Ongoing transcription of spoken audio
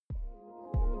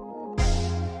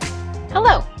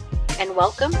Hello, and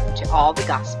welcome to All the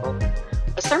Gospel,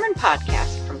 a sermon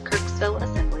podcast from Kirksville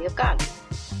Assembly of God.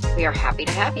 We are happy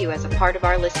to have you as a part of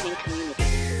our listening community.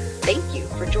 Thank you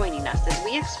for joining us as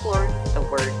we explore the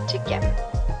Word together.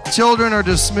 Children are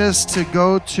dismissed to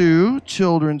go to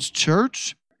children's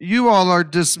church. You all are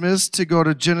dismissed to go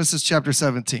to Genesis chapter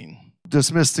 17.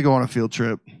 Dismissed to go on a field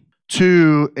trip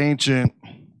to ancient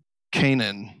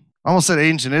Canaan. I almost said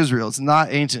ancient Israel. It's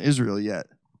not ancient Israel yet.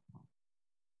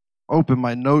 Open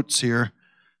my notes here.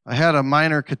 I had a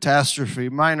minor catastrophe.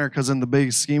 Minor because in the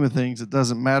big scheme of things, it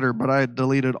doesn't matter, but I had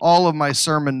deleted all of my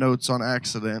sermon notes on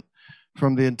accident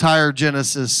from the entire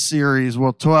Genesis series,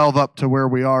 12 up to where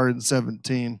we are in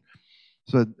 17.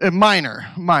 So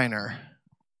minor.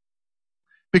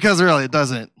 Because really, it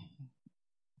doesn't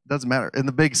matter. In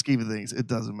the big scheme of things, it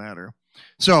doesn't matter.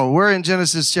 So we're in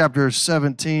Genesis chapter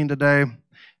 17 today.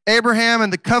 Abraham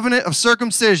and the covenant of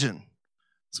circumcision.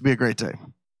 This will be a great day.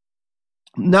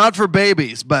 Not for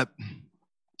babies, but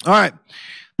all right.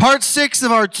 Part 6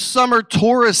 of our summer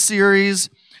Torah series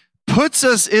puts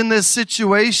us in this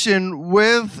situation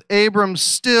with Abram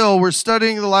still. We're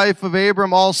studying the life of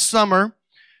Abram all summer.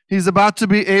 He's about to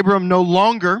be Abram no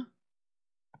longer,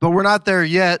 but we're not there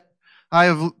yet.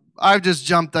 I've just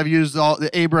jumped. I've used all the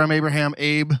Abraham,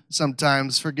 Abe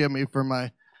sometimes. Forgive me for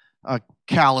my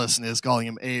callousness calling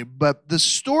him Abe. But the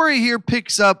story here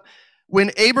picks up when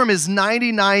Abram is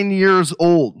 99 years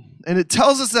old. And it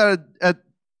tells us that at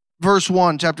verse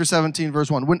 1, chapter 17, verse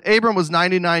 1, when Abram was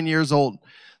 99 years old.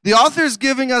 The author is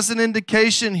giving us an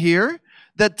indication here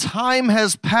that time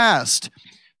has passed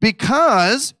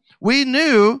because we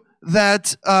knew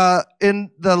that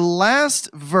in the last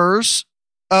verse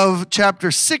of chapter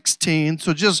 16,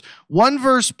 so just one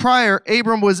verse prior,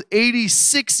 Abram was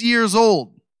 86 years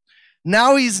old.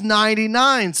 Now he's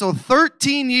 99, so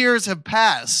 13 years have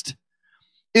passed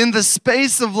in the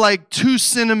space of like 2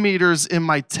 centimeters in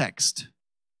my text.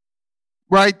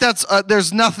 Right?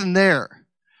 There's nothing there.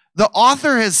 The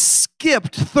author has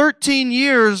skipped 13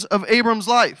 years of Abram's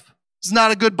life. It's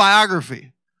not a good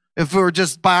biography if we were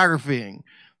just biographying.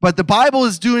 But the Bible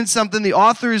is doing something, the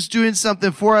author is doing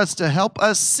something for us to help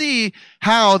us see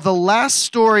how the last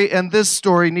story and this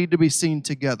story need to be seen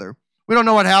together. We don't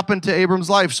know what happened to Abram's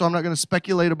life, so I'm not going to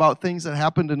speculate about things that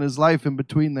happened in his life in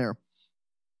between there.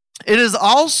 It is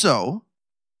also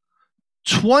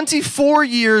 24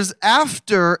 years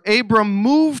after Abram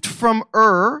moved from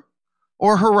Ur,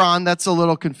 or Haran, that's a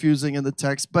little confusing in the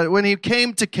text, but when he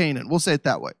came to Canaan, we'll say it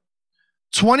that way.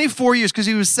 24 years, because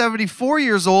he was 74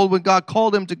 years old when God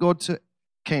called him to go to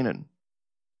Canaan.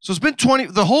 So it's been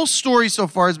the whole story so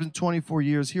far has been 24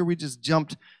 years. Here we just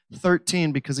jumped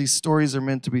 13 because these stories are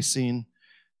meant to be seen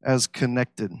as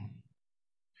connected.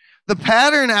 The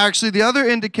pattern, actually, the other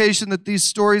indication that these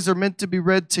stories are meant to be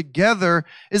read together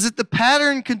is that the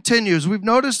pattern continues. We've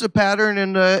noticed a pattern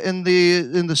in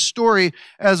the story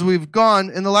as we've gone.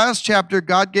 In the last chapter,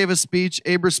 God gave a speech,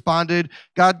 Abe responded.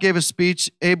 God gave a speech,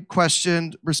 Abe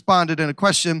questioned, responded in a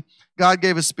question. God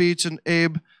gave a speech, and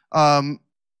Abe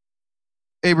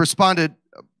responded.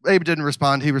 Abe didn't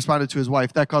respond. He responded to his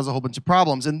wife. That caused a whole bunch of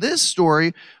problems. In this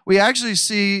story, we actually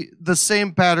see the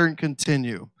same pattern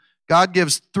continue. God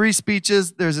gives 3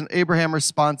 speeches. There's an Abraham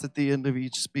response at the end of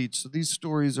each speech. So these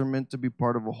stories are meant to be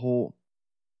part of a whole.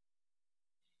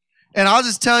 And I'll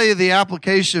just tell you the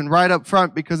application right up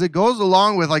front because it goes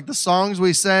along with like the songs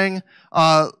we sang.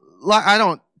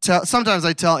 Sometimes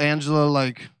I tell Angela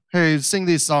like, hey, sing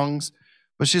these songs.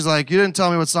 But she's like, you didn't tell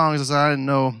me what songs. I said, I didn't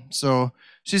know. So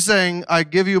she's saying, I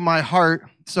give you my heart.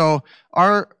 So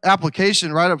our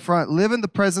application right up front, live in the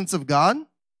presence of God.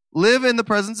 Live in the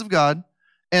presence of God.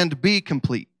 And be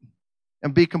complete.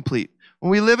 And be complete.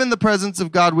 When we live in the presence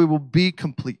of God, we will be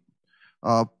complete.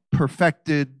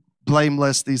 Perfected,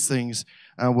 blameless, these things.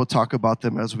 We'll talk about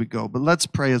them as we go. But let's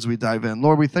pray as we dive in.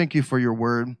 Lord, we thank you for your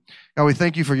word. God, we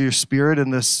thank you for your spirit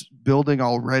in this building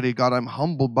already. God, I'm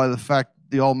humbled by the fact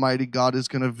the Almighty God is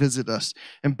going to visit us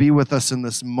and be with us in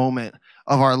this moment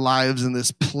of our lives in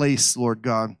this place, Lord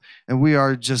God. And we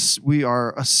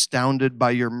are astounded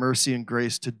by your mercy and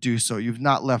grace to do so. You've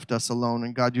not left us alone.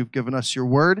 And God, you've given us your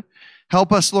word.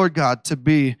 Help us, Lord God, to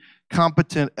be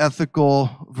competent,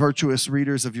 ethical, virtuous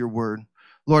readers of your word.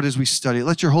 Lord, as we study,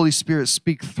 let your Holy Spirit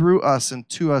speak through us and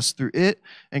to us through it.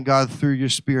 And God, through your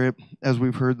Spirit, as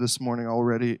we've heard this morning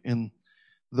already in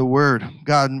the word.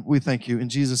 God, we thank you. In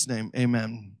Jesus' name,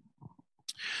 amen.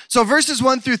 So verses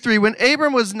 1 through 3, when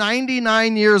Abram was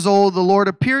 99 years old, the Lord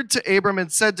appeared to Abram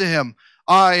and said to him,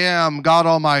 I am God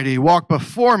Almighty. Walk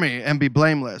before me and be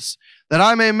blameless, that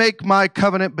I may make my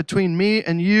covenant between me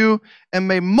and you and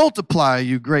may multiply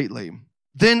you greatly.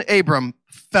 Then Abram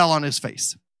fell on his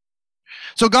face.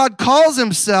 So God calls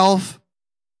himself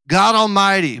God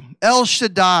Almighty, El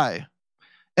Shaddai.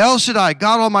 El Shaddai,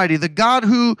 God Almighty, the God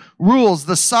who rules,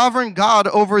 the sovereign God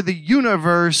over the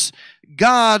universe,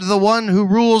 God, the one who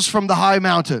rules from the high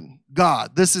mountain.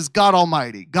 God. This is God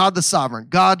Almighty, God the sovereign,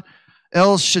 God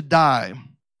El Shaddai.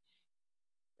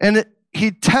 And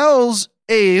he tells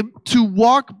Abe to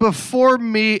walk before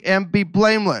me and be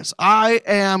blameless. I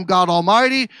am God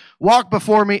Almighty. Walk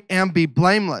before me and be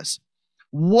blameless.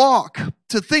 Walk,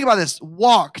 to think about this,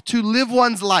 walk, to live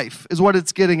one's life is what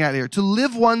it's getting at here. To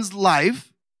live one's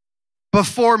life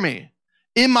before me,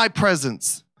 in my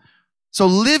presence. So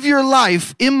live your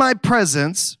life in my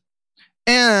presence,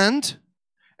 and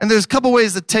there's a couple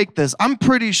ways to take this. I'm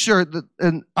pretty sure,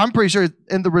 and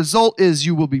the result is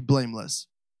you will be blameless.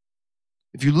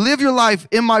 If you live your life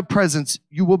in my presence,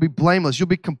 you will be blameless. You'll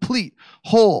be complete,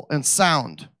 whole, and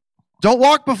sound. Don't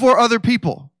walk before other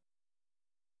people.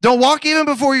 Don't walk even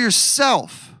before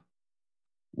yourself.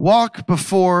 Walk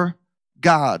before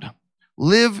God.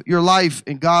 Live your life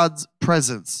in God's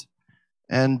presence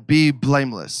and be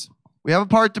blameless. We have a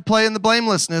part to play in the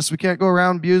blamelessness. We can't go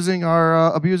around abusing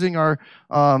our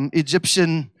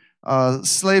Egyptian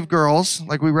slave girls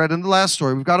like we read in the last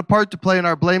story. We've got a part to play in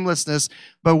our blamelessness,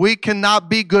 but we cannot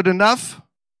be good enough.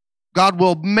 God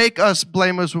will make us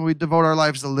blameless when we devote our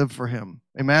lives to live for him.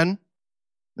 Amen?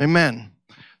 Amen.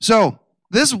 So,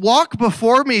 this walk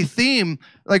before me theme,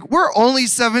 like we're only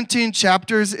 17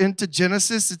 chapters into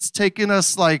Genesis. It's taken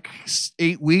us like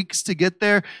 8 weeks to get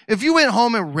there. If you went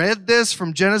home and read this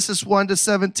from Genesis 1 to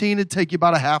 17, it'd take you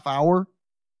about a half hour.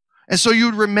 And so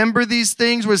you'd remember these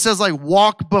things where it says like,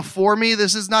 walk before me.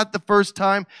 This is not the first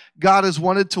time God has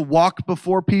wanted to walk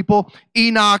before people.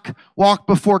 Enoch walked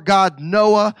before God.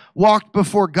 Noah walked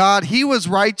before God. He was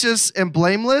righteous and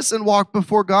blameless and walked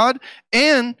before God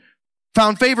and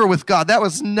found favor with God. That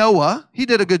was Noah. He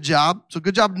did a good job. So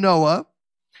good job, Noah.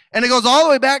 And it goes all the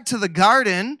way back to the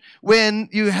garden when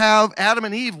you have Adam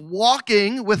and Eve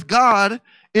walking with God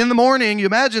in the morning. You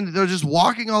imagine that they're just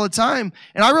walking all the time.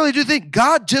 And I really do think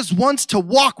God just wants to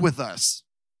walk with us.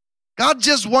 God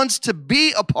just wants to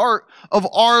be a part of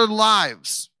our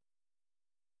lives.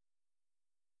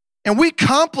 And we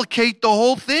complicate the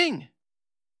whole thing.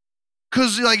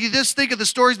 Because like you just think of the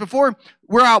stories before,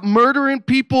 we're out murdering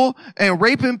people and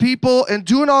raping people and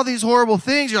doing all these horrible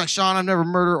things. You're like, Sean, I've never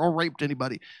murdered or raped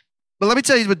anybody. But let me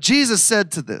tell you what Jesus said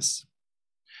to this.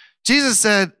 Jesus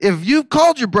said, if you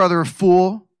called your brother a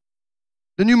fool,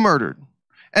 then you murdered.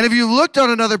 And if you looked on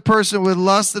another person with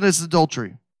lust, then it's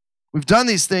adultery. We've done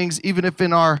these things even if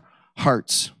in our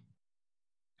hearts.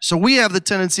 So we have the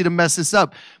tendency to mess this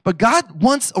up. But God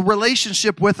wants a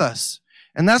relationship with us.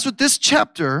 And that's what this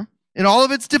chapter, in all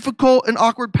of its difficult and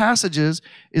awkward passages,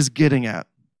 is getting at.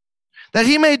 That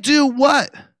he may do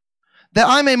what? That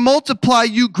I may multiply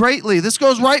you greatly. This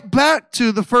goes right back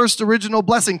to the first original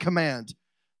blessing command.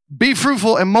 Be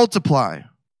fruitful and multiply.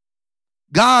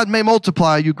 God may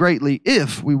multiply you greatly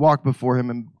if we walk before him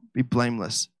and be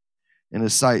blameless in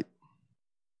his sight.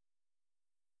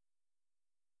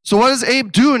 So what does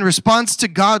Abe do in response to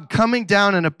God coming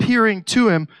down and appearing to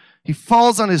him? He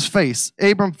falls on his face.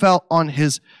 Abram fell on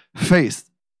his face.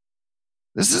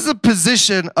 This is a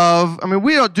position of,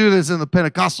 we don't do this in the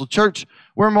Pentecostal church.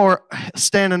 We're more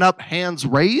standing up, hands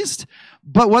raised.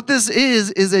 But what this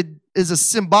is a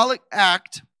symbolic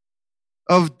act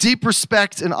of deep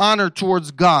respect and honor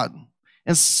towards God.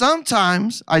 And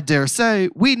sometimes, I dare say,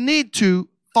 we need to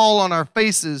fall on our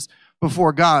faces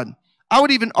before God. I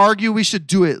would even argue we should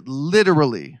do it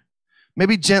literally.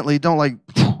 Maybe gently, don't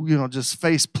just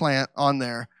face plant on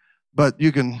there. But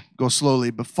you can go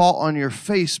slowly, but fall on your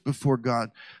face before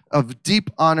God of deep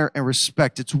honor and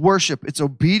respect. It's worship. It's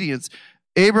obedience.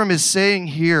 Abram is saying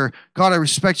here, God, I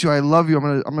respect you. I love you.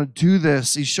 I'm going to do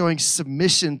this. He's showing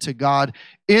submission to God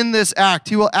in this act.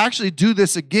 He will actually do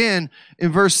this again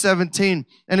in verse 17.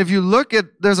 And if you look at,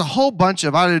 there's a whole bunch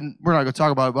of, we're not going to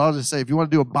talk about it, but I'll just say, if you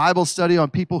want to do a Bible study on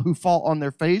people who fall on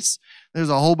their face, there's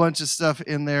a whole bunch of stuff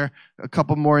in there, a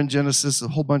couple more in Genesis, a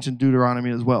whole bunch in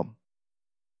Deuteronomy as well.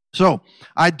 So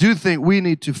I do think we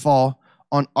need to fall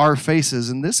on our faces.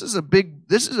 And this is a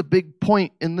big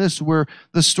point in this where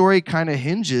the story kind of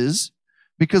hinges,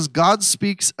 because God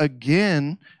speaks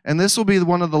again, and this will be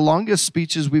one of the longest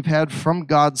speeches we've had from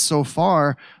God so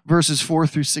far, verses 4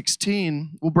 through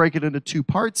 16. We'll break it into two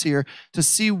parts here to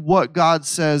see what God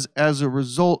says as a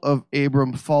result of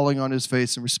Abram falling on his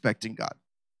face and respecting God.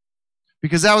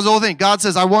 Because that was the whole thing. God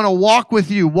says, I want to walk with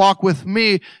you, walk with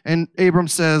me. And Abram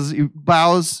says, he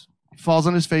bows, he falls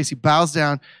on his face, he bows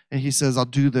down, and he says, I'll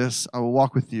do this, I will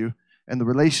walk with you. And the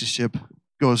relationship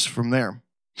goes from there.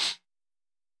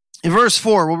 In verse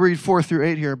 4, we'll read 4 through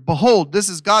 8 here. Behold, this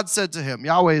is God said to him,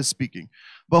 Yahweh is speaking.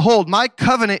 Behold, my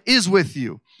covenant is with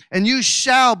you, and you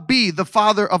shall be the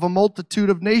father of a multitude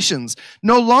of nations.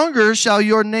 No longer shall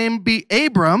your name be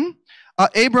Abram.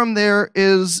 Abram there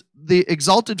is the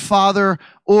exalted father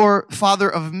or father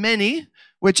of many,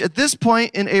 which at this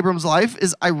point in Abram's life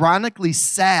is ironically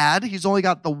sad. He's only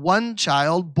got the one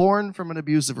child born from an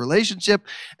abusive relationship.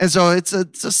 And so it's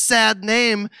a sad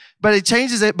name, but he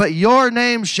changes it. But your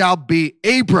name shall be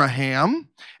Abraham.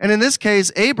 And in this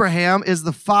case, Abraham is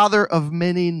the father of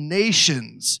many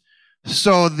nations.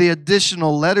 So the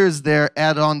additional letters there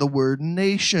add on the word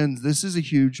nations. This is a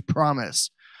huge promise.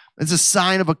 It's a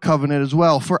sign of a covenant as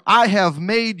well. For I have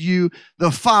made you the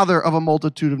father of a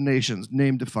multitude of nations.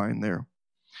 Name defined there.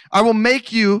 I will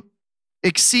make you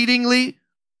exceedingly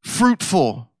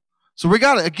fruitful. So we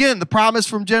got it. Again, the promise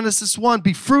from Genesis 1,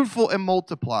 be fruitful and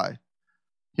multiply.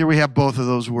 Here we have both of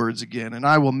those words again. And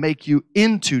I will make you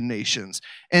into nations.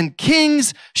 And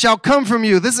kings shall come from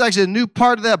you. This is actually a new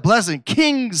part of that blessing.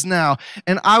 Kings now.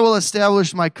 And I will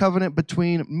establish my covenant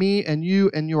between me and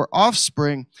you and your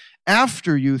offspring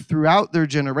after you throughout their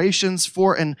generations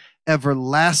for an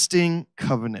everlasting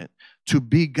covenant, to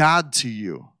be God to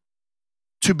you.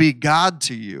 To be God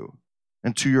to you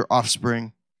and to your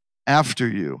offspring after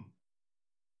you.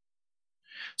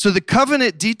 So the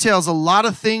covenant details a lot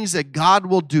of things that God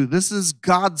will do. This is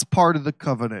God's part of the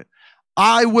covenant.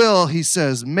 I will, he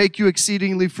says, make you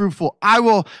exceedingly fruitful. I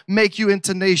will make you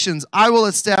into nations. I will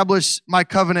establish my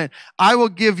covenant. I will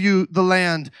give you the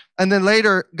land. And then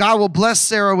later, God will bless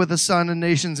Sarah with a son and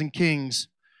nations and kings.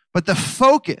 But the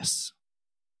focus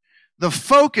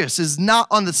is not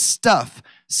on the stuff.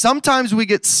 Sometimes we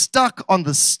get stuck on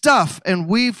the stuff and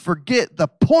we forget the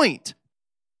point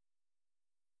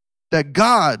that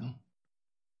God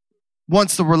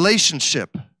wants the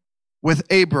relationship with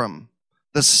Abram.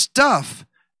 The stuff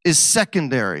is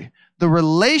secondary. The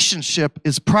relationship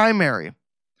is primary.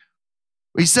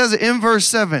 He says it in verse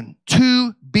 7,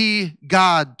 to be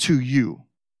God to you.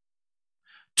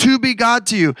 To be God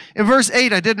to you. In verse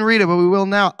 8, I didn't read it, but we will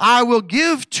now. I will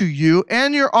give to you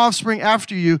and your offspring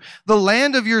after you the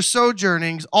land of your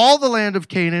sojournings, all the land of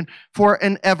Canaan, for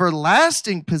an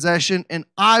everlasting possession, and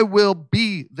I will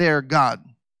be their God.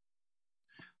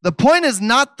 The point is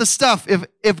not the stuff.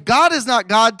 If God is not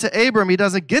God to Abram, he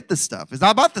doesn't get the stuff. It's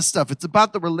not about the stuff. It's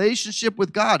about the relationship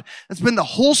with God. It's been the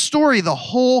whole story the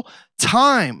whole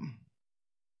time.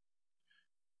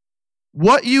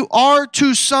 What you are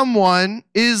to someone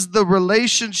is the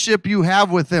relationship you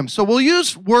have with them. So we'll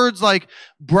use words like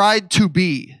bride to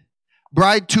be.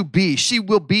 Bride to be. She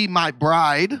will be my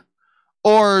bride.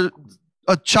 Or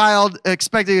a child,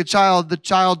 expecting a child, the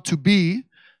child to be.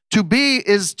 To be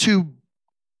is to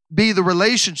be the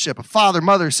relationship. A father,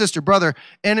 mother, sister, brother,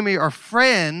 enemy, or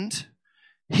friend.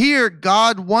 Here,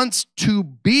 God wants to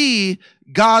be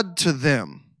God to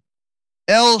them.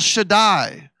 El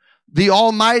Shaddai. The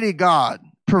Almighty God,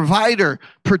 provider,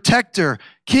 protector,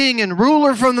 king, and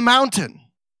ruler from the mountain.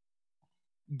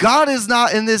 God is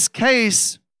not, in this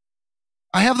case,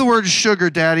 I have the word sugar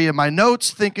daddy in my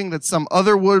notes, thinking that some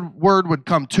other word would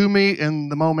come to me in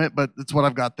the moment, but it's what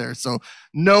I've got there. So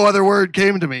no other word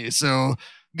came to me. So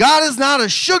God is not a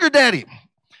sugar daddy.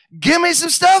 Give me some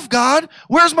stuff, God.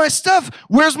 Where's my stuff?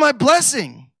 Where's my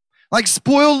blessing? Like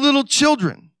spoiled little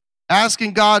children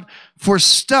asking God for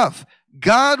stuff.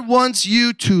 God wants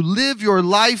you to live your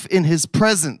life in his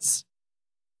presence,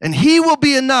 and he will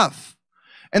be enough.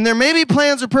 And there may be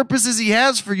plans or purposes he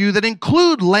has for you that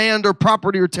include land or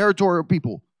property or territory or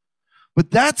people, but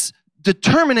that's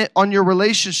determinate on your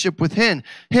relationship with him.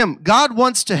 God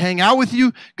wants to hang out with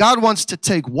you. God wants to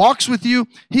take walks with you.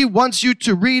 He wants you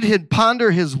to read and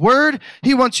ponder his word.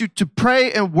 He wants you to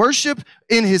pray and worship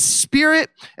in his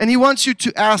spirit, and he wants you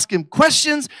to ask him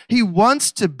questions. He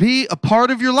wants to be a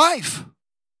part of your life.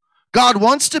 God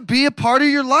wants to be a part of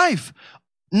your life,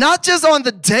 not just on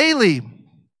the daily,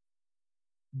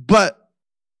 but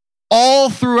all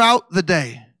throughout the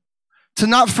day. To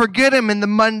not forget him in the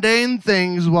mundane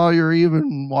things while you're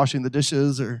even washing the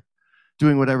dishes or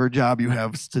doing whatever job you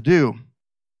have to do.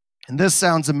 And this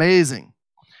sounds amazing.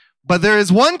 But there is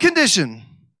one condition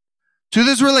to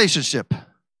this relationship.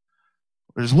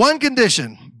 There's one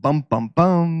condition. Bum, bum,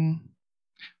 bum.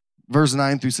 Verse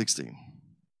 9 through 16.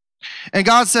 And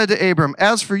God said to Abram,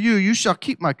 as for you, you shall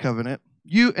keep my covenant,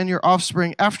 you and your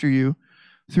offspring after you,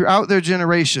 throughout their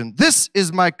generation. This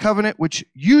is my covenant which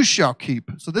you shall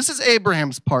keep. So this is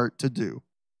Abraham's part to do.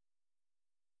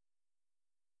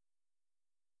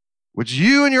 Which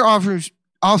you and your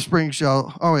offspring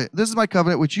shall, this is my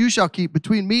covenant which you shall keep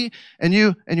between me and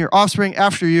you and your offspring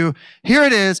after you. Here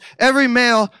it is. Every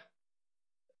male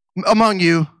among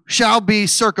you shall be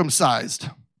circumcised.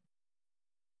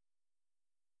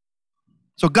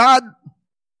 So God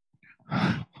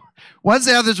wants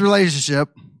to have this relationship,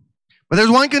 but there's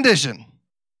one condition,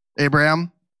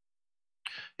 Abraham.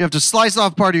 You have to slice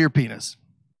off part of your penis.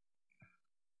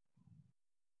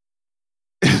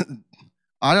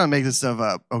 I don't make this stuff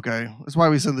up, okay? That's why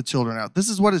we send the children out. This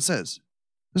is what it says.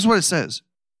 This is what it says.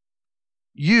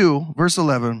 You, verse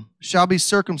 11, shall be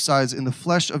circumcised in the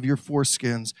flesh of your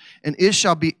foreskins, and it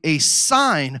shall be a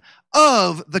sign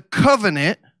of the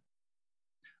covenant,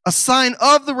 a sign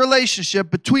of the relationship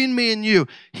between me and you.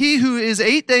 He who is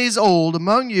 8 days old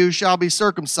among you shall be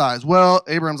circumcised. Well,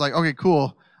 Abraham's like, okay,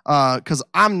 cool, because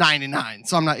I'm 99,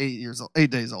 so I'm not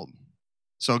 8 days old.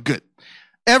 So good.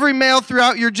 Every male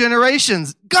throughout your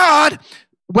generations, God,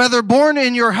 whether born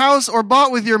in your house or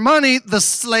bought with your money, the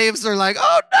slaves are like,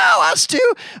 oh no, us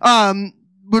too.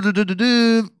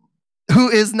 Who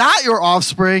is not your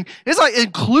offspring. It's like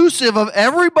inclusive of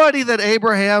everybody that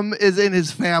Abraham is in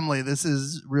his family. This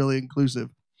is really inclusive.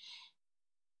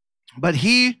 But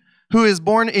he who is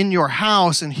born in your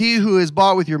house and he who is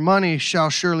bought with your money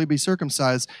shall surely be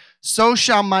circumcised. So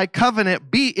shall my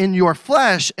covenant be in your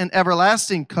flesh, an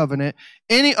everlasting covenant.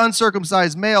 Any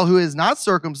uncircumcised male who is not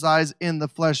circumcised in the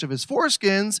flesh of his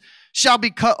foreskins shall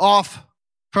be cut off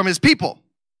from his people.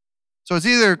 So it's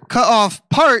either cut off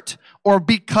part or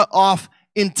be cut off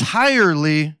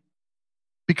entirely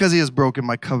because he has broken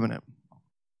my covenant.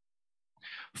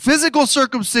 Physical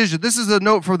circumcision, this is a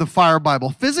note for the Fire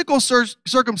Bible. Physical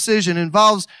circumcision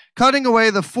involves cutting away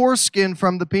the foreskin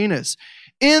from the penis.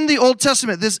 In the Old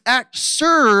Testament, this act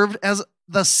served as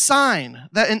the sign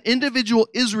that an individual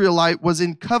Israelite was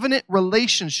in covenant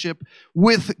relationship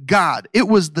with God. It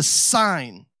was the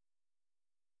sign.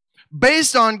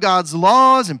 Based on God's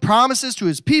laws and promises to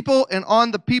his people and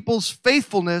on the people's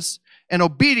faithfulness and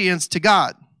obedience to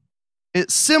God. It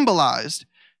symbolized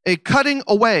a cutting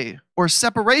away or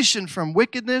separation from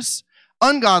wickedness,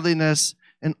 ungodliness,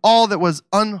 and all that was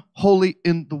unholy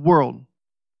in the world.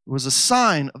 It was a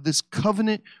sign of this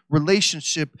covenant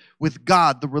relationship with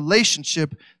God, the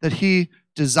relationship that he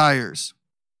desires.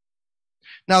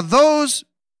 Now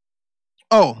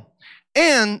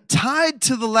and tied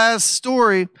to the last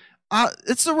story,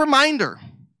 it's a reminder.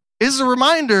 It's a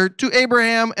reminder to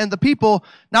Abraham and the people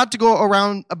not to go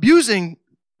around abusing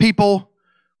people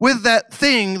with that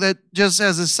thing that just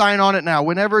has a sign on it now.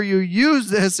 Whenever you use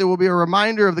this, it will be a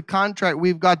reminder of the contract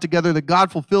we've got together that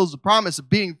God fulfills the promise of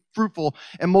being fruitful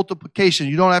and multiplication.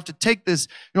 You don't have to take this,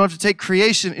 you don't have to take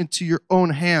creation into your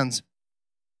own hands.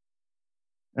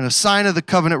 And a sign of the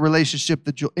covenant relationship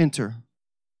that you'll enter.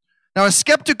 Now, a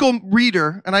skeptical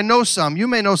reader, and I know some, you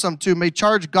may know some too, may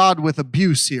charge God with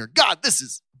abuse here. God, this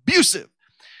is abusive.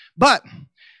 But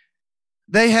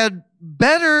they had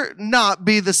better not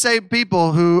be the same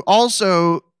people who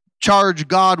also charge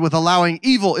God with allowing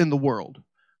evil in the world.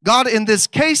 God, in this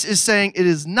case, is saying it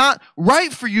is not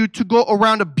right for you to go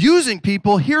around abusing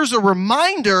people. Here's a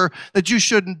reminder that you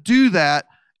shouldn't do that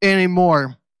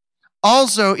anymore.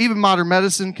 Also, even modern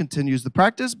medicine continues the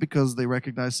practice because they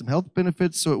recognize some health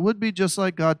benefits, so it would be just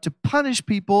like God to punish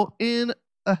people in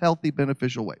a healthy,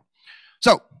 beneficial way.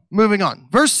 So, moving on.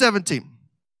 Verse 17.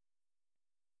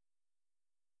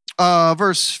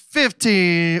 Verse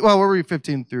 15, well, we'll read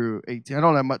 15 through 18. I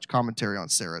don't have much commentary on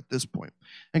Sarah at this point.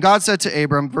 And God said to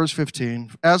Abram, verse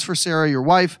 15, as for Sarah, your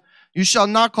wife, you shall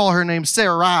not call her name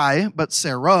Sarai, but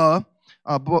Sarah,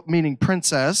 meaning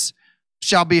princess,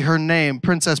 shall be her name.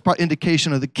 Princess,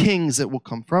 indication of the kings that will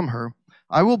come from her.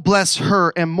 I will bless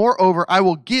her, and moreover, I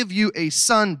will give you a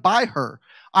son by her.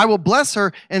 I will bless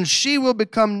her, and she will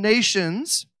become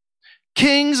nations.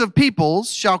 Kings of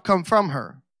peoples shall come from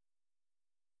her.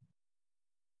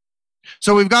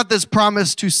 So we've got this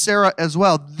promise to Sarah as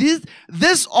well.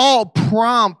 This all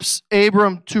prompts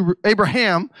Abraham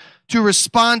to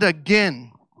respond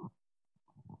again.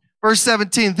 Verse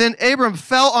 17, then Abram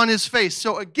fell on his face.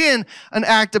 So again, an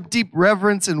act of deep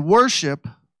reverence and worship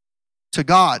to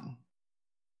God.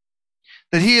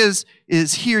 That he is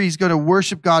here, he's going to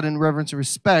worship God in reverence and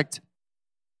respect,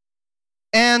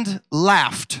 and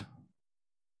laughed.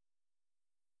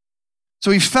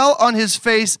 So he fell on his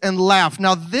face and laughed.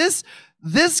 Now this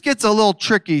gets a little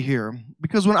tricky here,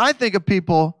 because when I think of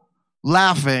people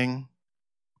laughing,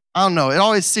 I don't know, it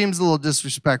always seems a little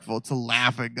disrespectful to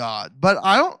laugh at God. But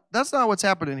that's not what's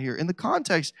happening here. In the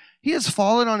context, he has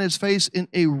fallen on his face in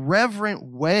a reverent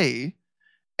way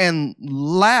and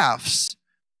laughs.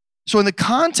 So in the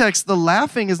context, the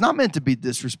laughing is not meant to be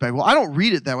disrespectful. I don't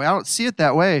read it that way. I don't see it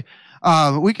that way.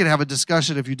 We could have a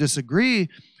discussion if you disagree,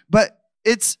 but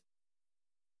it's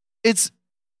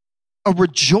a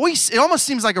rejoice. It almost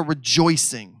seems like a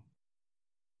rejoicing.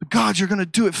 God, you're going to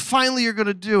do it. Finally, you're going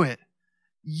to do it.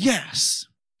 Yes.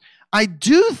 I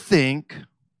do think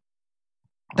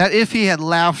that if he had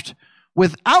laughed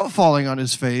without falling on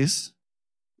his face,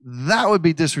 that would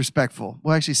be disrespectful.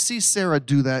 We'll actually see Sarah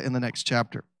do that in the next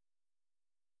chapter.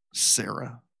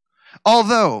 Sarah.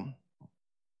 Although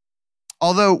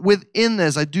within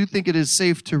this, I do think it is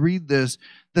safe to read this,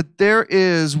 that there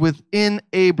is within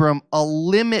Abram a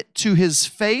limit to his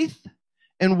faith,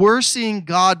 and we're seeing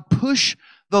God push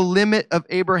the limit of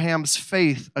Abraham's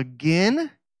faith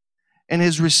again, and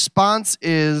his response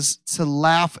is to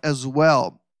laugh as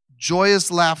well.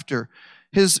 Joyous laughter.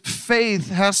 His faith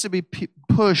has to be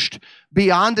pushed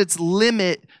beyond its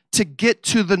limit to get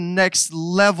to the next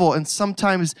level. And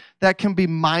sometimes that can be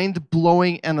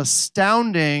mind-blowing and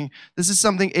astounding. This is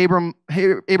something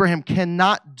Abraham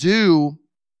cannot do,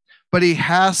 but he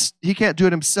can't do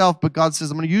it himself. But God says,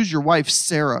 I'm going to use your wife,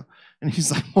 Sarah. And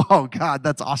he's like, whoa, God,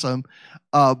 that's awesome.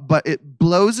 But it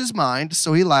blows his mind,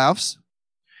 so he laughs.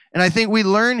 And I think we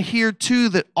learn here too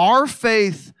that our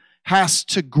faith has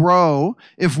to grow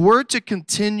if we're to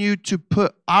continue to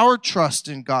put our trust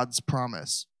in God's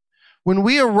promise. When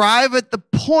we arrive at the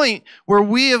point where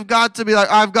we have got to be like,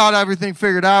 I've got everything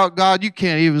figured out, God, you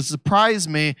can't even surprise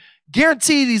me,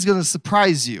 guaranteed he's going to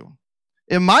surprise you.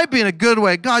 It might be in a good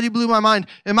way. God, you blew my mind.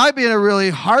 It might be in a really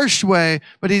harsh way,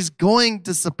 but he's going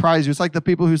to surprise you. It's like the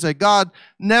people who say, God,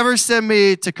 never send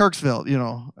me to Kirksville,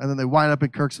 and then they wind up in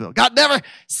Kirksville. God, never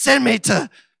send me to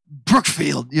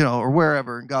Brookfield, or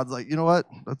wherever. And God's like, you know what?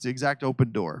 That's the exact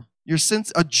open door. You're since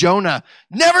a Jonah.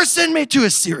 Never send me to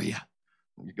Assyria.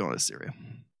 You're going to Assyria.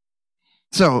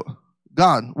 So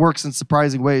God works in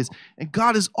surprising ways. And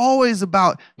God is always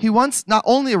he wants not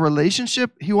only a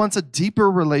relationship, he wants a deeper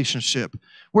relationship.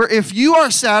 Where if you are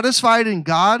satisfied in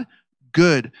God,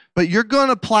 good. But you're going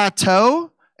to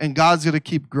plateau, and God's going to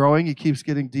keep growing. He keeps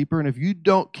getting deeper. And if you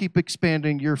don't keep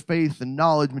expanding your faith and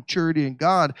knowledge, maturity in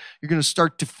God, you're going to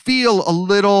start to feel a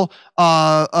little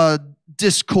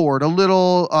discord, a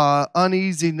little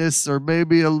uneasiness, or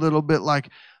maybe a little bit like,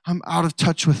 I'm out of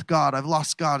touch with God. I've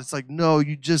lost God. It's like, no,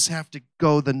 you just have to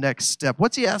go the next step.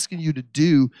 What's he asking you to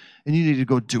do? And you need to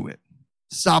go do it.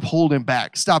 Stop holding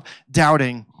back. Stop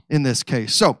doubting in this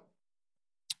case. So,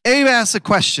 Abe asks a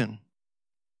question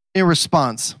in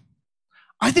response.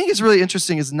 I think it's really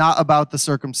interesting. It's not about the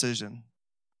circumcision.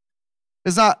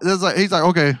 He's like,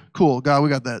 okay, cool, God, we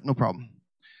got that, no problem.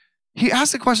 He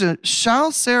asks the question,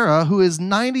 shall Sarah, who is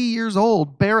 90 years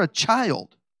old, bear a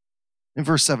child? In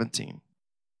verse 17.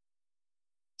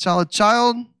 Shall a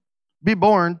child be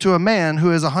born to a man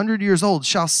who is 100 years old?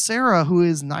 Shall Sarah, who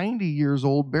is 90 years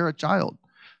old, bear a child?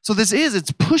 So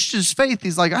it's pushed his faith.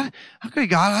 He's like, okay,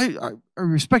 God, I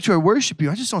respect you, I worship you.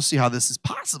 I just don't see how this is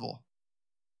possible.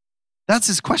 That's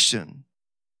his question.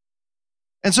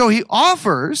 And so he's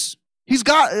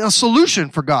got a solution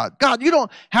for God. God, you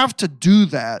don't have to do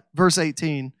that. Verse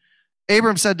 18,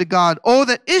 Abram said to God, oh,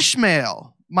 that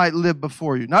Ishmael might live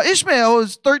before you. Now, Ishmael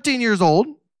is 13 years old.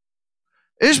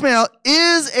 Ishmael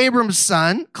is Abram's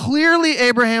son. Clearly,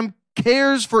 Abraham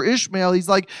cares for Ishmael. He's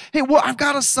like, hey, well, I've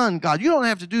got a son, God. You don't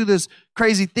have to do this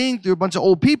crazy thing through a bunch of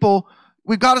old people.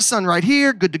 We've got a son right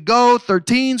here, good to go,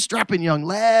 13, strapping young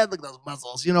lad. Look at those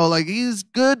muscles. He's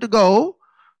good to go.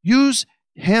 Use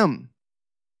him.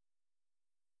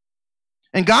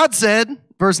 And God said,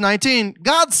 verse 19,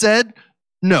 God said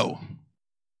no.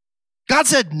 God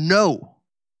said no.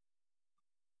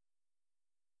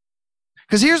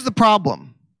 Because here's the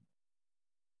problem.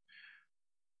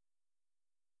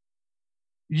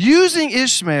 Using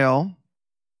Ishmael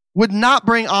would not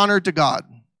bring honor to God.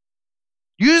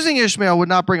 Using Ishmael would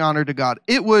not bring honor to God.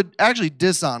 It would actually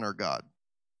dishonor God.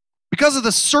 Because of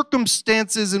the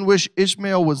circumstances in which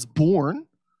Ishmael was born,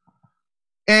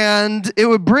 and it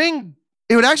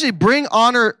would actually bring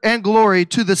honor and glory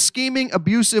to the scheming,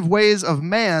 abusive ways of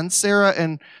man, Sarah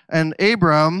and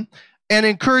Abram, and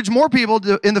encourage more people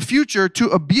in the future to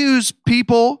abuse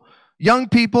people, young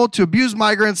people, to abuse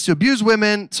migrants, to abuse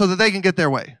women so that they can get their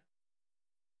way.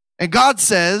 And God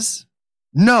says,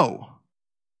 no,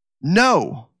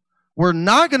 we're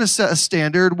not going to set a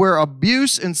standard where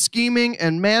abuse and scheming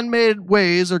and man-made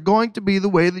ways are going to be the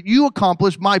way that you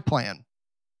accomplish my plan.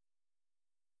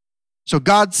 So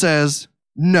God says,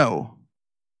 no.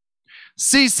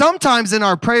 See, sometimes in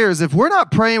our prayers, if we're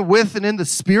not praying with and in the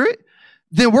Spirit,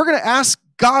 then we're going to ask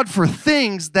God for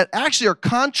things that actually are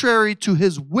contrary to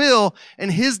his will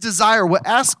and his desire. We'll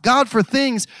ask God for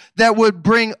things that would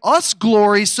bring us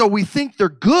glory so we think they're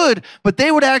good, but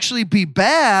they would actually be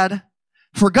bad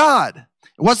for God.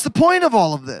 What's the point of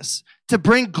all of this? to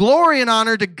bring glory and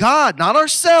honor to God, not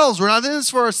ourselves. We're not in this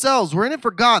for ourselves. We're in it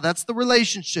for God. That's the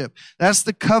relationship. That's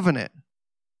the covenant.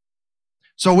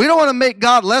 So we don't want to make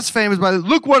God less famous by,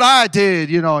 look what I did,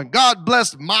 and God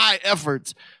blessed my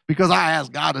efforts because I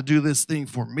asked God to do this thing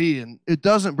for me, and it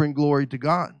doesn't bring glory to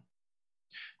God.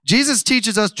 Jesus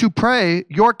teaches us to pray,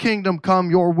 your kingdom come,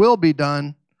 your will be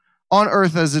done on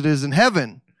earth as it is in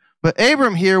heaven. But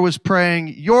Abram here was praying,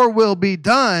 your will be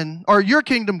done, or your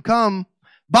kingdom come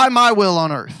by my will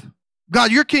on earth.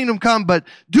 God, your kingdom come, but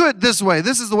do it this way.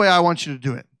 This is the way I want you to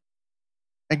do it.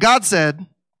 And God said,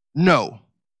 no.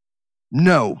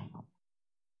 No.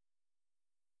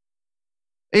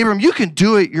 Abram, you can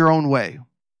do it your own way.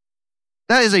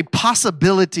 That is a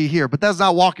possibility here, but that's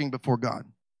not walking before God.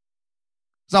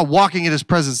 It's not walking in his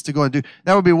presence to go and do.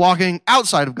 That would be walking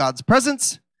outside of God's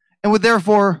presence and would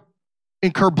therefore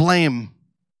incur blame.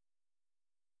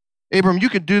 Abram, you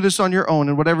could do this on your own,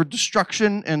 and whatever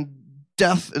destruction and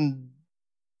death and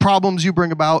problems you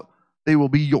bring about, they will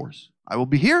be yours. I will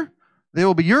be here. They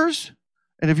will be yours.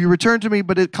 And if you return to me,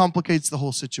 but it complicates the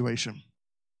whole situation.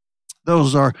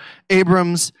 Those are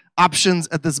Abram's options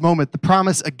at this moment. The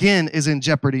promise, again, is in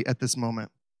jeopardy at this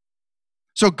moment.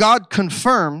 So God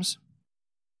confirms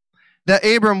that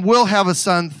Abram will have a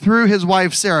son through his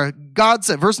wife Sarah. God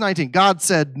said, verse 19, God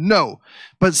said, no.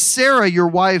 But Sarah, your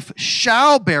wife,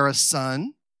 shall bear you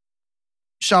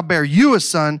a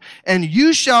son, and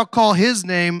you shall call his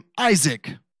name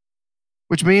Isaac,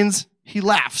 which means he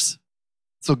laughs.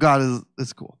 So God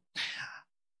is cool.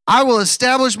 I will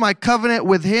establish my covenant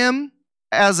with him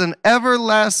as an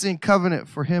everlasting covenant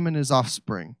for him and his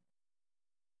offspring.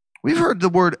 We've heard the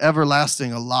word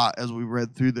everlasting a lot as we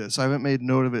read through this. I haven't made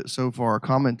note of it so far or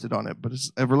commented on it, but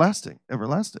it's everlasting,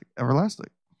 everlasting, everlasting.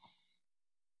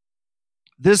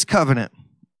 This covenant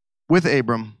with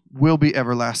Abram will be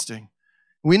everlasting.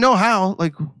 We know how,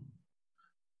 like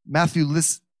Matthew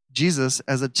lists Jesus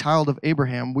as a child of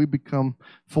Abraham. We become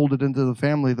folded into the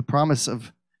family, the promise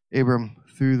of Abram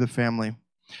through the family.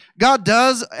 God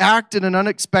does act in an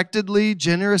unexpectedly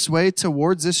generous way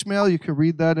towards Ishmael. You can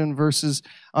read that in verses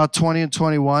 20 and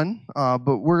 21,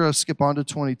 but we're going to skip on to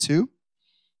 22.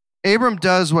 Abram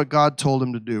does what God told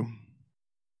him to do.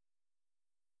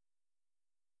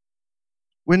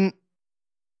 When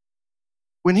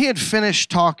he had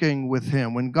finished talking with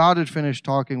him, when God had finished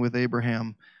talking with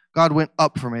Abraham, God went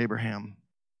up from Abraham.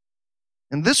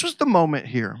 And this was the moment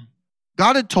here.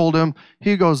 God had told him,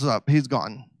 he goes up, he's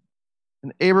gone.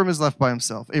 And Abraham is left by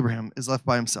himself.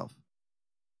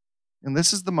 And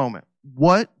this is the moment.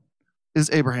 What is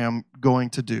Abraham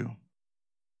going to do?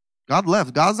 God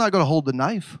left. God's not going to hold the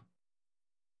knife.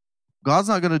 God's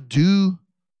not going to do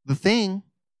the thing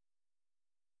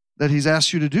that he's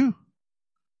asked you to do.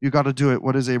 You got to do it.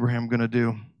 What is Abraham going to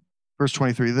do? Verse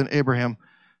 23, then Abraham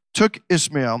took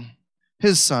Ishmael,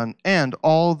 his son, and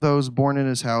all those born in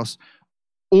his house,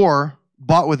 or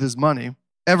bought with his money,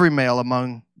 every male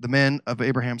among the men of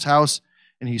Abraham's house,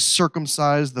 and he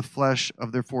circumcised the flesh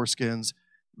of their foreskins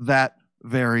that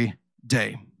very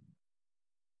day,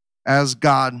 as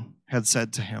God had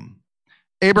said to him.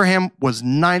 Abraham was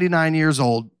 99 years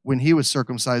old when he was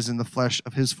circumcised in the flesh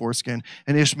of his foreskin,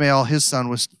 and Ishmael, his son,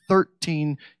 was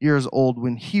 13 years old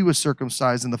when he was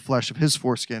circumcised in the flesh of his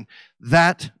foreskin.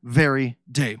 That very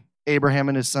day, Abraham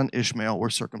and his son Ishmael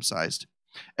were circumcised.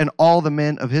 And all the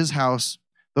men of his house,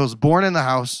 those born in the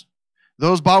house,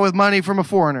 those bought with money from a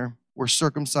foreigner, were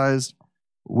circumcised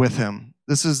with him.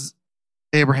 This is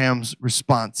Abraham's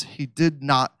response. He did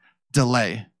not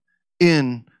delay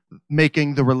in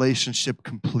making the relationship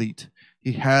complete.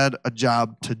 He had a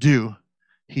job to do.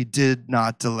 He did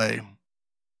not delay.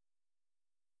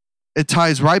 It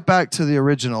ties right back to the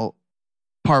original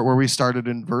part where we started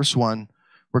in verse 1,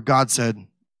 where God said,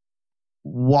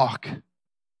 walk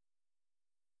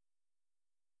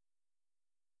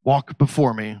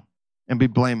before me and be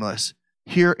blameless.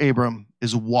 Here, Abram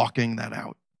is walking that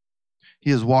out. He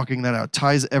is walking that out.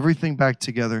 Ties everything back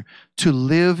together. To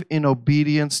live in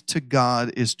obedience to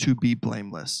God is to be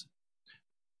blameless.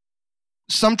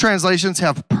 Some translations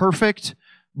have perfect,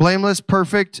 blameless,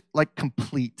 perfect, like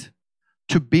complete.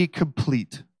 To be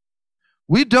complete.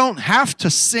 We don't have to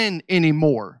sin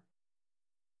anymore.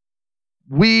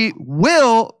 We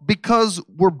will because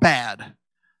we're bad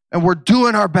and we're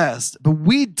doing our best, but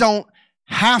we don't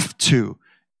have to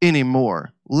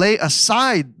anymore. Lay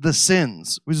aside the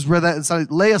sins. We just read that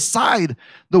inside. Lay aside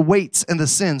the weights and the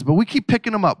sins, but we keep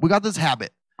picking them up. We got this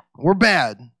habit. We're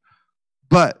bad,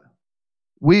 but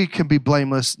we can be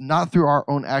blameless, not through our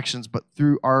own actions, but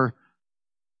through our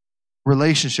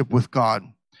relationship with God.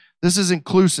 This is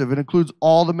inclusive. It includes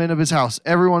all the men of his house.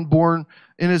 Everyone born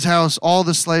in his house, all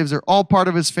the slaves, they're all part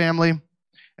of his family.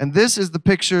 And this is the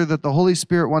picture that the Holy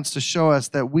Spirit wants to show us,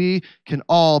 that we can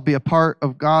all be a part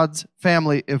of God's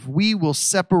family if we will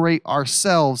separate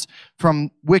ourselves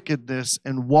from wickedness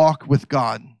and walk with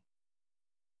God.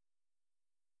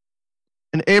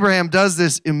 And Abraham does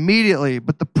this immediately.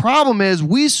 But the problem is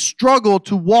we struggle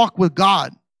to walk with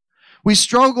God. We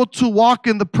struggle to walk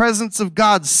in the presence of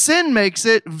God. Sin makes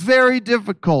it very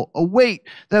difficult, a weight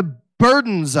that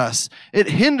burdens us. It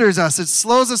hinders us. It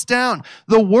slows us down.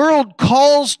 The world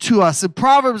calls to us. In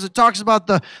Proverbs, it talks about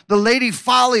the lady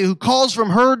Folly who calls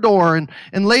from her door, and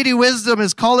Lady Wisdom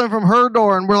is calling from her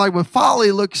door. And we're like, well,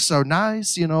 Folly looks so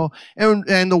nice, you know.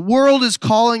 And the world is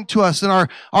calling to us, and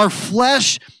our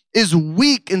flesh is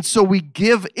weak, and so we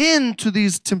give in to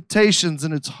these temptations,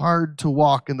 and it's hard to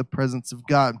walk in the presence of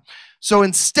God. So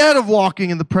instead of walking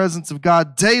in the presence of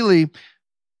God daily,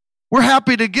 we're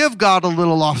happy to give God a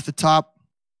little off the top,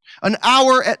 an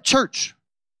hour at church,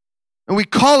 and we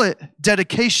call it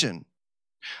dedication.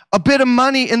 A bit of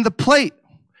money in the plate,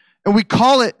 and we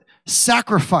call it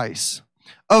sacrifice.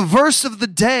 A verse of the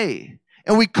day,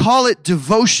 and we call it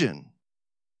devotion.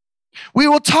 We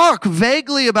will talk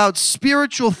vaguely about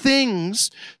spiritual things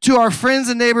to our friends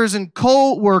and neighbors and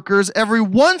co-workers every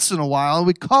once in a while, and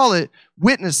we call it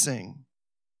witnessing.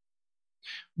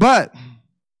 But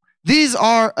these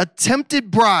are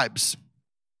attempted bribes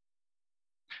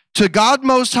to God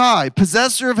Most High,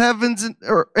 possessor of heavens and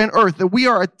earth, that we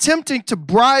are attempting to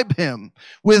bribe him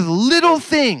with little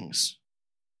things.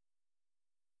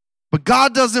 But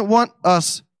God doesn't want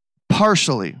us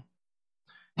partially.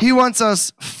 He wants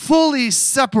us fully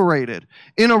separated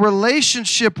in a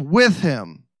relationship with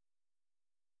him.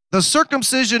 The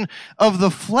circumcision of the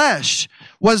flesh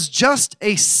was just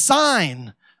a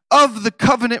sign of the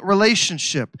covenant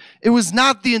relationship. It was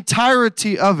not the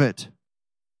entirety of it.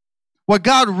 What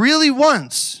God really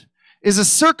wants is a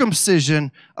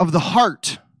circumcision of the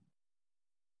heart.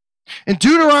 In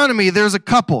Deuteronomy, there's a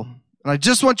couple, and I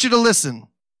just want you to listen.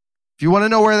 If you want to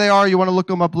know where they are, you want to look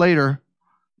them up later,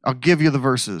 I'll give you the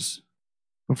verses.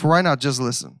 But for right now, just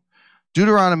listen.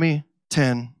 Deuteronomy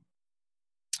 10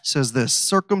 says this: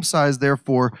 circumcise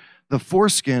therefore the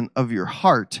foreskin of your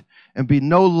heart, and be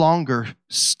no longer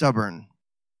stubborn.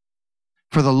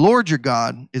 For the Lord your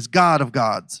God is God of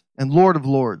gods and Lord of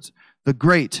lords, the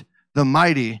great, the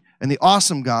mighty, and the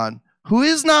awesome God, who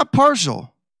is not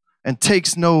partial and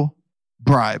takes no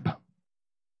bribe.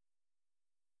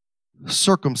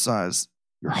 Circumcise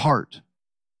your heart.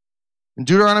 In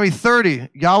Deuteronomy 30,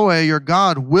 Yahweh your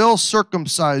God will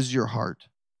circumcise your heart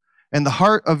and the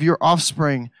heart of your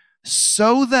offspring,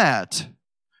 so that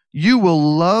you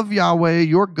will love Yahweh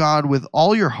your God with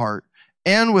all your heart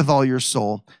and with all your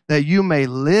soul, that you may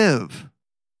live.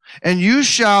 And you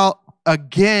shall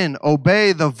again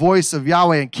obey the voice of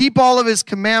Yahweh and keep all of his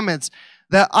commandments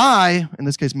that I, in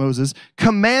this case Moses,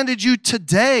 commanded you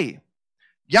today.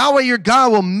 Yahweh your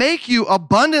God will make you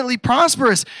abundantly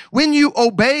prosperous when you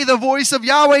obey the voice of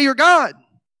Yahweh your God,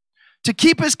 to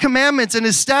keep his commandments and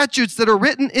his statutes that are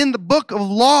written in the book of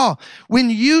law. When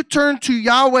you turn to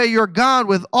Yahweh your God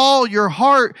with all your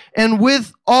heart and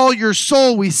with all your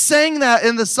soul. We sang that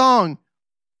in the song.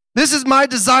 This is my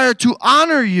desire, to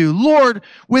honor you. Lord,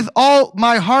 with all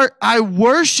my heart, I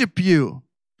worship you.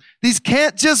 These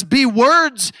can't just be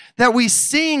words that we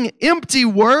sing, empty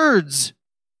words,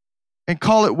 and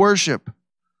call it worship.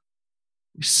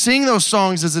 We sing those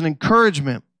songs as an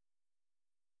encouragement.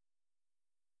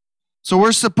 So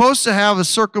we're supposed to have a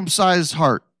circumcised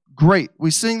heart. Great. We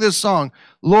sing this song,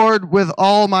 Lord, with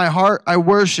all my heart, I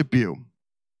worship you.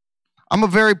 I'm a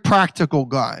very practical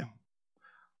guy.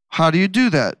 How do you do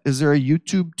that? Is there a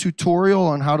YouTube tutorial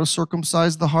on how to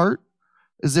circumcise the heart?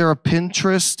 Is there a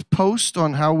Pinterest post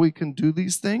on how we can do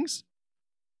these things?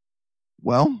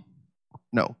 Well,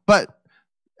 no. But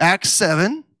Acts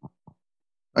 7,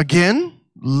 again,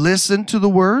 listen to the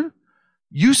word.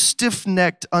 You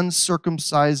stiff-necked,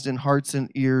 uncircumcised in hearts and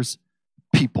ears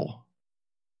people.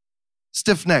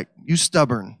 Stiff-necked, you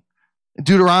stubborn. In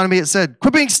Deuteronomy it said,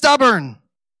 quit being stubborn.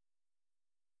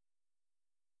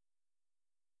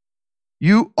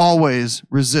 You always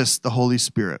resist the Holy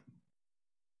Spirit.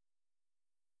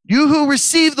 You who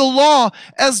received the law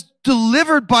as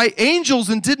delivered by angels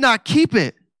and did not keep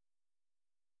it.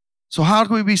 So how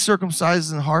can we be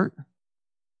circumcised in heart?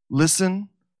 Listen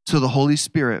to the Holy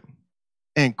Spirit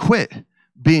and quit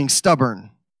being stubborn.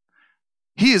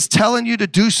 He is telling you to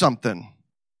do something.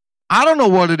 I don't know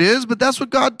what it is, but that's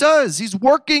what God does. He's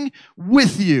working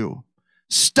with you.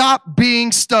 Stop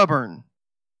being stubborn.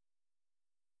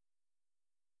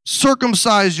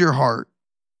 Circumcise your heart.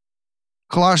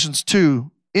 Colossians 2,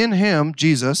 in him,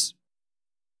 Jesus,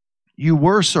 you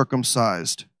were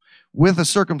circumcised with a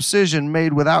circumcision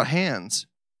made without hands,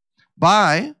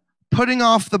 by putting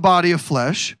off the body of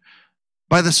flesh,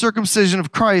 by the circumcision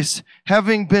of Christ,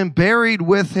 having been buried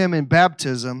with him in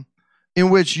baptism, in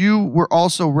which you were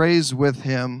also raised with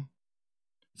him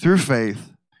through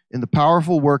faith in the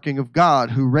powerful working of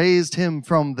God, who raised him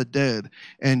from the dead.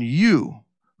 And you,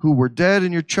 who were dead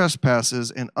in your trespasses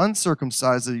and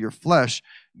uncircumcised of your flesh,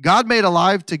 God made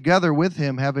alive together with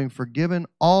him, having forgiven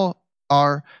all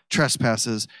our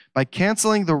trespasses by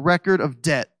canceling the record of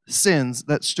debt, sins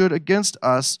that stood against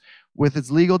us with its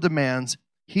legal demands.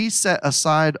 He set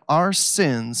aside our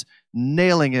sins,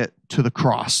 nailing it to the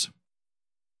cross.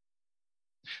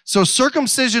 So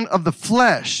circumcision of the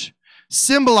flesh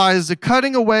symbolized the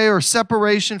cutting away or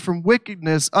separation from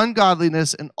wickedness,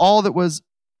 ungodliness, and all that was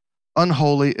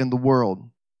unholy in the world.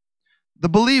 The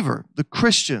believer, the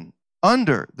Christian,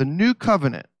 under the new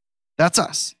covenant, that's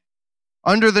us,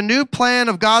 under the new plan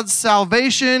of God's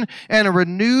salvation and a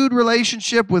renewed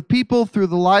relationship with people through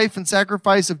the life and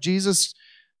sacrifice of Jesus,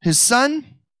 his Son,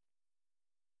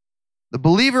 the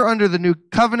believer under the new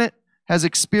covenant has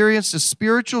experienced a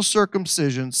spiritual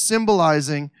circumcision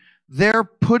symbolizing their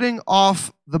putting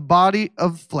off the body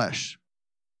of flesh.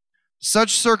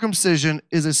 Such circumcision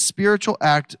is a spiritual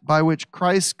act by which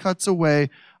Christ cuts away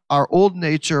our old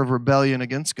nature of rebellion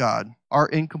against God, our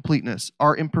incompleteness,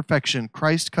 our imperfection.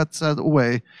 Christ cuts that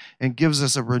away and gives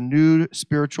us a renewed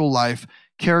spiritual life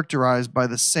characterized by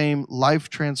the same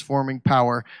life-transforming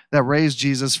power that raised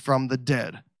Jesus from the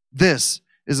dead. This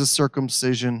is a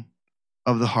circumcision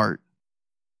of the heart.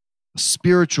 A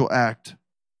spiritual act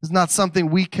is not something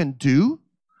we can do.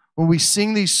 When we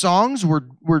sing these songs,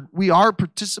 we are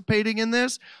participating in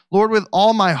this. Lord, with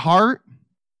all my heart,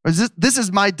 this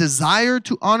is my desire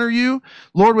to honor you.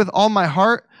 Lord, with all my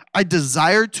heart, I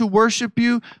desire to worship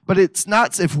you. But it's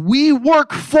not, if we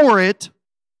work for it,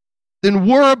 then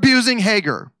we're abusing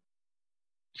Hagar.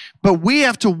 But we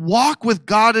have to walk with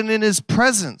God and in his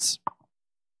presence.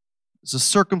 It's a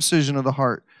circumcision of the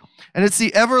heart. And it's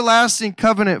the everlasting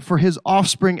covenant for his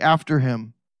offspring after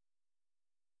him.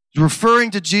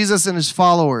 Referring to Jesus and his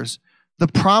followers, the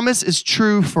promise is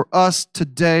true for us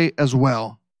today as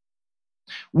well.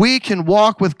 We can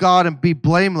walk with God and be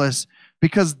blameless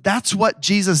because that's what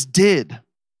Jesus did.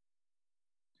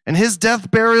 And his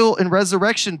death, burial, and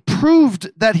resurrection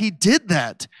proved that he did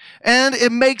that. And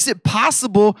it makes it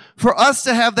possible for us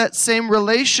to have that same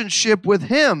relationship with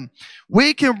him.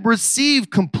 We can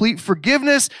receive complete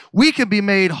forgiveness. We can be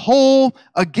made whole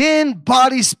again,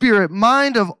 body, spirit,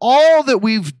 mind, of all that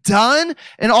we've done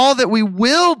and all that we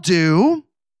will do.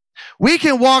 We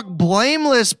can walk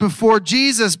blameless before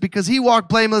Jesus because he walked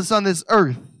blameless on this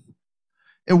earth.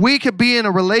 And we could be in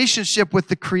a relationship with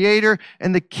the Creator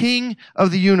and the King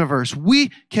of the universe.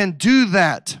 We can do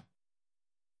that.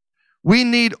 We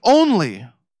need only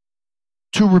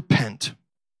to repent.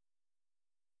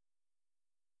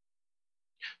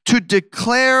 To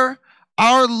declare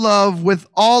our love with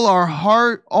all our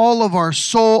heart, all of our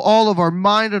soul, all of our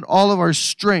mind, and all of our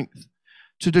strength.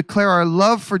 To declare our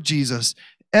love for Jesus.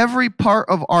 Every part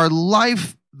of our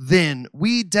life, then,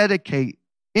 we dedicate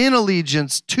in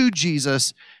allegiance to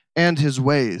Jesus and his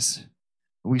ways.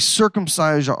 We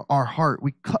circumcise our heart.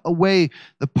 We cut away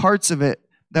the parts of it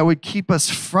that would keep us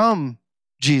from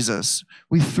Jesus.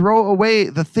 We throw away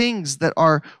the things that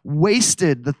are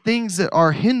wasted, the things that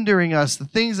are hindering us, the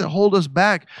things that hold us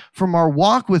back from our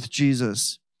walk with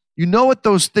Jesus. You know what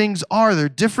those things are. They're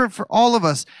different for all of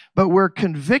us, but we're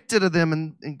convicted of them.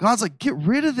 And God's like, get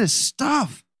rid of this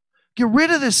stuff. Get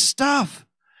rid of this stuff.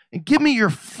 And give me your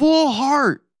full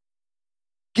heart.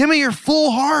 Give me your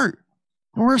full heart.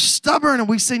 And we're stubborn and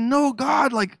we say, no,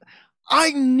 God, like,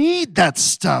 I need that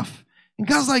stuff. And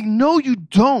God's like, no, you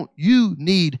don't. You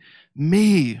need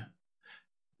me.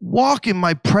 Walk in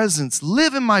my presence,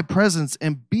 live in my presence,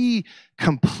 and be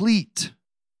complete.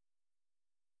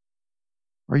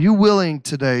 Are you willing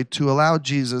today to allow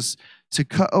Jesus to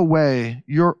cut away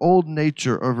your old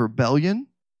nature of rebellion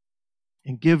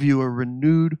and give you a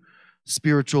renewed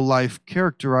spiritual life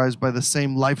characterized by the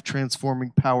same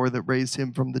life-transforming power that raised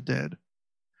him from the dead?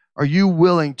 Are you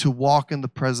willing to walk in the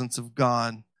presence of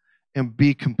God and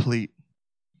be complete?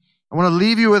 I want to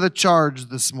leave you with a charge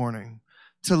this morning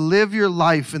to live your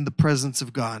life in the presence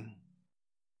of God.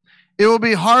 It will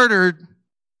be harder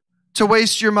to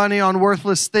waste your money on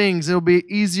worthless things. It'll be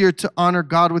easier to honor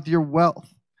God with your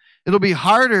wealth. It'll be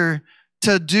harder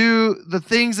to do the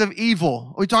things of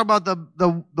evil. We talk about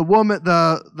the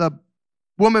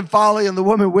woman folly and the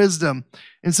woman wisdom.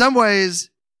 In some ways,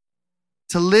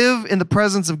 to live in the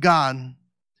presence of God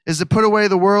is to put away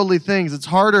the worldly things. It's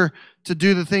harder to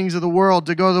do the things of the world,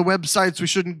 to go to the websites we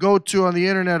shouldn't go to on the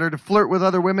internet, or to flirt with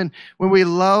other women. When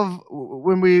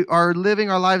we are living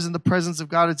our lives in the presence of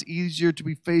God, it's easier to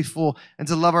be faithful and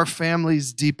to love our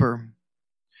families deeper.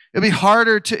 It'll be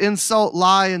harder to insult,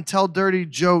 lie, and tell dirty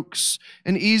jokes,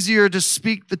 and easier to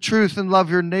speak the truth and love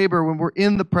your neighbor when we're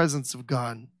in the presence of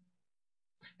God.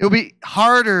 It'll be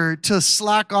harder to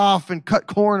slack off and cut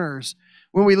corners.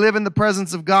 When we live in the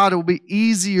presence of God, it will be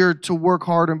easier to work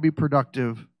hard and be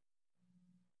productive.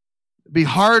 It'll be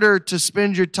harder to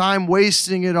spend your time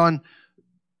wasting it on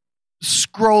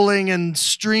scrolling and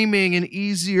streaming, and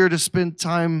easier to spend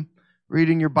time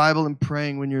reading your Bible and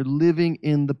praying when you're living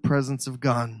in the presence of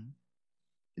God.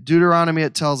 In Deuteronomy,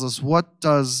 it tells us, what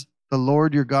does the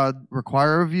Lord your God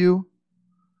require of you?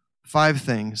 5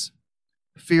 things.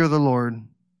 Fear the Lord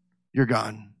your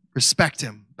God. Respect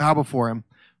him. Bow before him.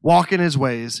 Walk in his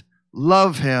ways.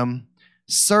 Love him.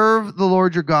 Serve the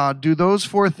Lord your God. Do those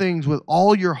 4 things with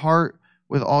all your heart,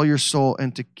 with all your soul,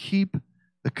 and to keep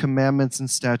the commandments and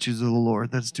statutes of the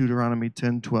Lord. That's Deuteronomy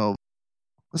 10:12.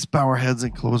 Let's bow our heads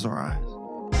and close our eyes.